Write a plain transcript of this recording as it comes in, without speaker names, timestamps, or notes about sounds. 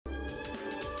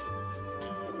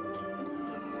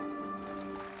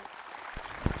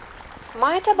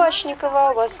Maya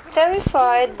Tabachnikova was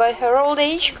terrified by her old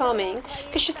age coming,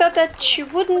 because she thought that she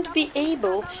wouldn't be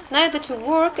able neither to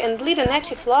work and lead an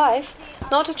active life,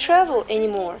 nor to travel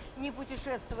anymore.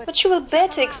 But she will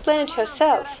better explain it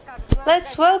herself.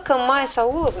 Let's welcome Maya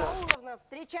Saulovna.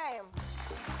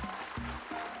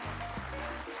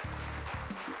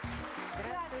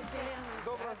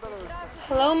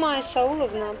 Hello, Maya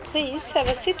Saulovna. Please have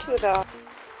a seat with us.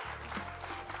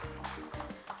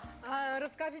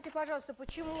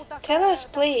 Tell us,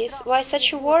 please, why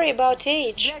such a worry about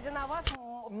age?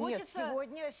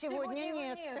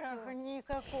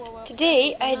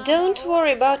 Today, I don't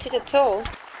worry about it at all.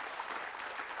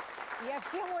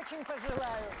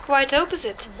 Quite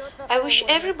opposite. I wish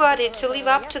everybody to live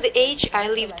up to the age I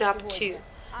lived up to.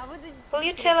 Will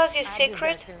you tell us your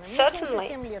secret?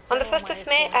 Certainly. On the 1st of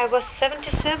May, I was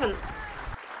 77.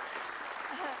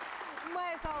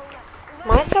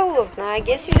 Maya Saulovna, I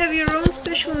guess you have your own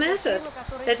special method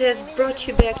that has brought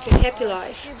you back to a happy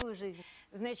life.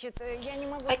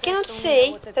 I cannot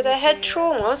say that I had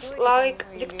traumas like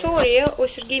Victoria or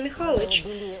Sergei Mikhailovich,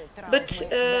 but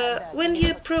when you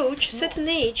approach a certain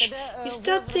age, you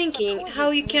start thinking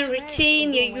how you can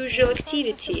retain your usual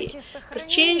activity, because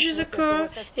changes occur,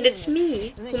 and it's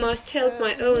me who must help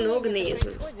my own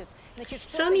organism.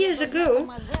 Some years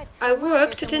ago, I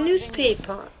worked at a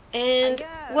newspaper, and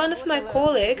one of my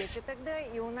colleagues,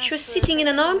 she was sitting in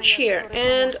an armchair,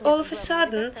 and all of a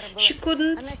sudden she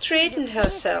couldn't straighten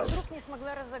herself.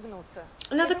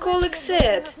 Another colleague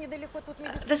said,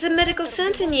 "There's a medical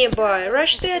center nearby,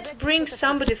 rush there to bring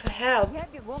somebody for help."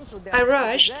 I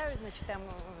rushed.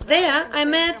 There I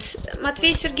met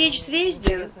Matvey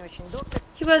Zvezdin.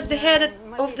 He was the head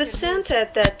of the center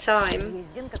at that time,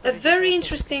 a very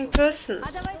interesting person.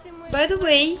 By the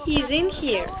way, he is in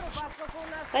here.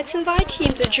 Let's invite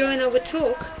him to join our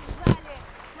talk.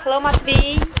 Hello,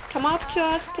 Matvey. Come up to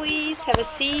us, please. Have a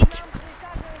seat.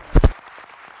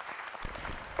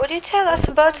 Would you tell us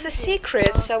about the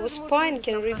secrets our spine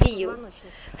can reveal?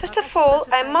 First of all,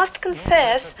 I must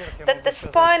confess that the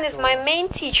spine is my main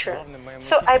teacher,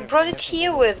 so I brought it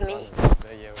here with me.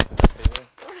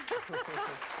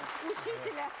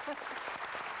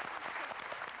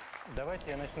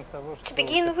 To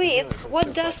begin with,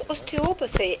 what does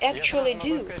osteopathy actually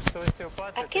do?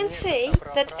 I can say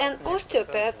that an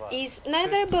osteopath is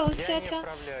neither a bone setter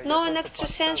nor an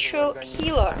extrasensual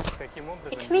healer.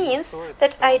 It means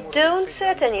that I don't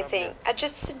set anything, I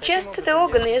just suggest to the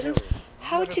organism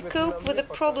how to cope with the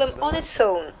problem on its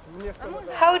own.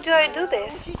 How do I do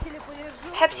this?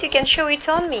 Perhaps you can show it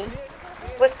on me.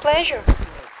 With pleasure.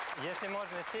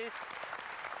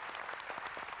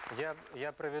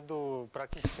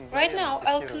 Right now,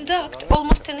 I'll conduct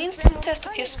almost an instant test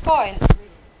of your spine.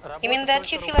 You mean that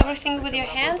you feel everything with your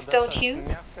hands, don't you?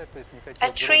 I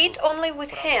treat only with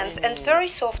hands and very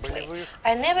softly.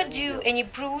 I never do any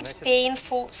brute,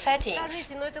 painful settings.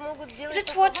 Is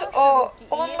it what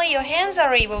only your hands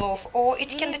are able of, or it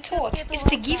can be taught? Is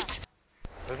it a gift?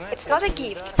 It's not a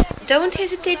gift. Don't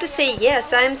hesitate to say,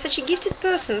 yes, I am such a gifted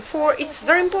person, for it's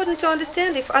very important to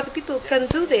understand if other people can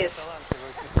do this.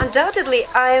 Undoubtedly,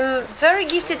 I am very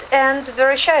gifted and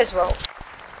very shy as well.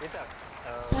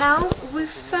 Now we've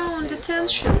found the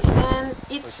tension, and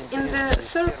it's in the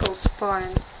cervical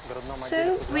spine.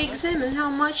 So we examine how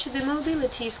much the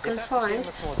mobility is confined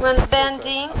when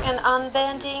bending and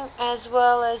unbending, as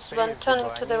well as when turning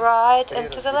to the right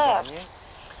and to the left.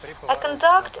 I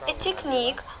conduct a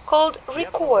technique called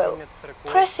recoil,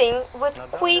 pressing with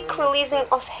quick releasing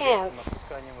of hands.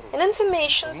 And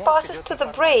information passes to the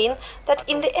brain that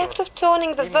in the act of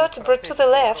turning the vertebra to the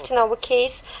left, in our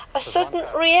case, a certain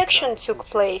reaction took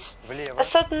place, a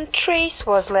certain trace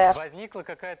was left.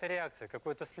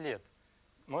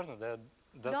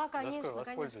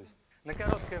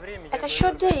 At a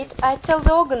short date, I tell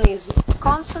the organism,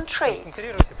 concentrate.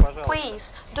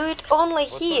 Please, do it only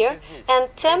here and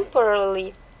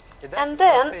temporarily. And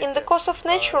then, in the course of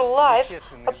natural life,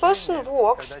 a person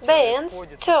walks, bends,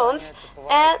 turns,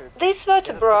 and this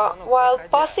vertebra, while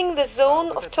passing the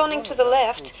zone of turning to the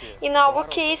left, in our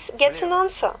case, gets an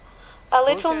answer, a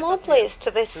little more placed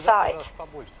to this side.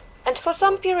 And for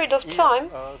some period of time,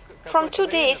 from 2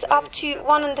 days up to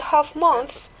 1.5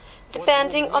 months,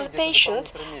 depending on the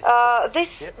patient,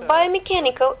 this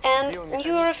biomechanical and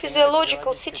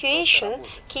neurophysiological situation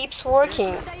keeps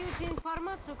working.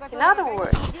 In other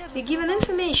words, we give an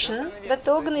information that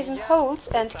the organism holds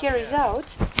and carries out.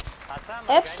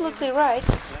 Absolutely right.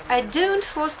 I don't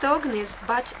force the organism,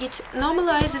 but it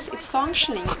normalizes its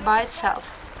functioning by itself.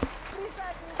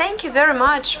 Thank you very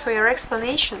much for your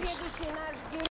explanations.